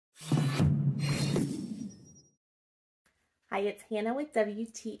Hi, it's Hannah with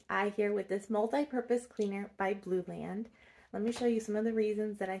WTI here with this multi-purpose cleaner by BLUELAND. Let me show you some of the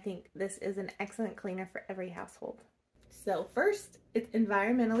reasons that I think this is an excellent cleaner for every household. So first, it's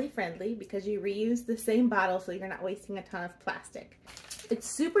environmentally friendly because you reuse the same bottle so you're not wasting a ton of plastic. It's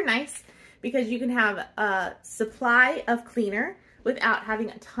super nice because you can have a supply of cleaner without having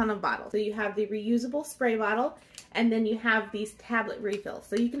a ton of bottles. So you have the reusable spray bottle and then you have these tablet refills.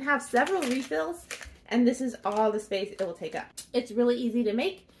 So you can have several refills and this is all the space it will take up. It's really easy to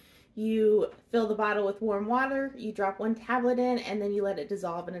make. You fill the bottle with warm water, you drop one tablet in, and then you let it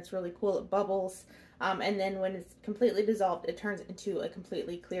dissolve, and it's really cool. It bubbles, and then when it's completely dissolved, it turns into a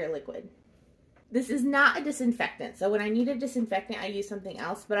completely clear liquid. This is not a disinfectant, so when I need a disinfectant, I use something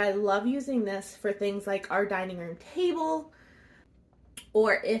else, but I love using this for things like our dining room table,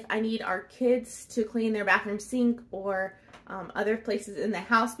 or if I need our kids to clean their bathroom sink, or other places in the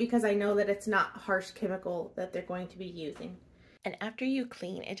house, because I know that it's not harsh chemical that they're going to be using. And after you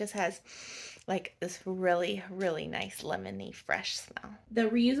clean, it just has like this really, really nice lemony fresh smell. The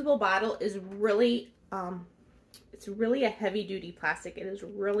reusable bottle is really, it's really a heavy duty plastic. It is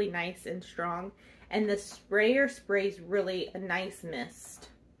really nice and strong. And the sprayer sprays really a nice mist.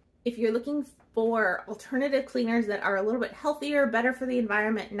 If you're looking for alternative cleaners that are a little bit healthier, better for the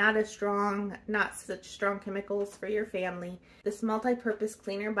environment, not as strong, not such strong chemicals for your family, this multi-purpose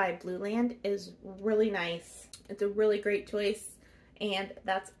cleaner by BLUELAND is really nice. It's a really great choice, and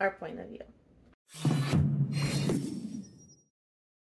that's our point of view.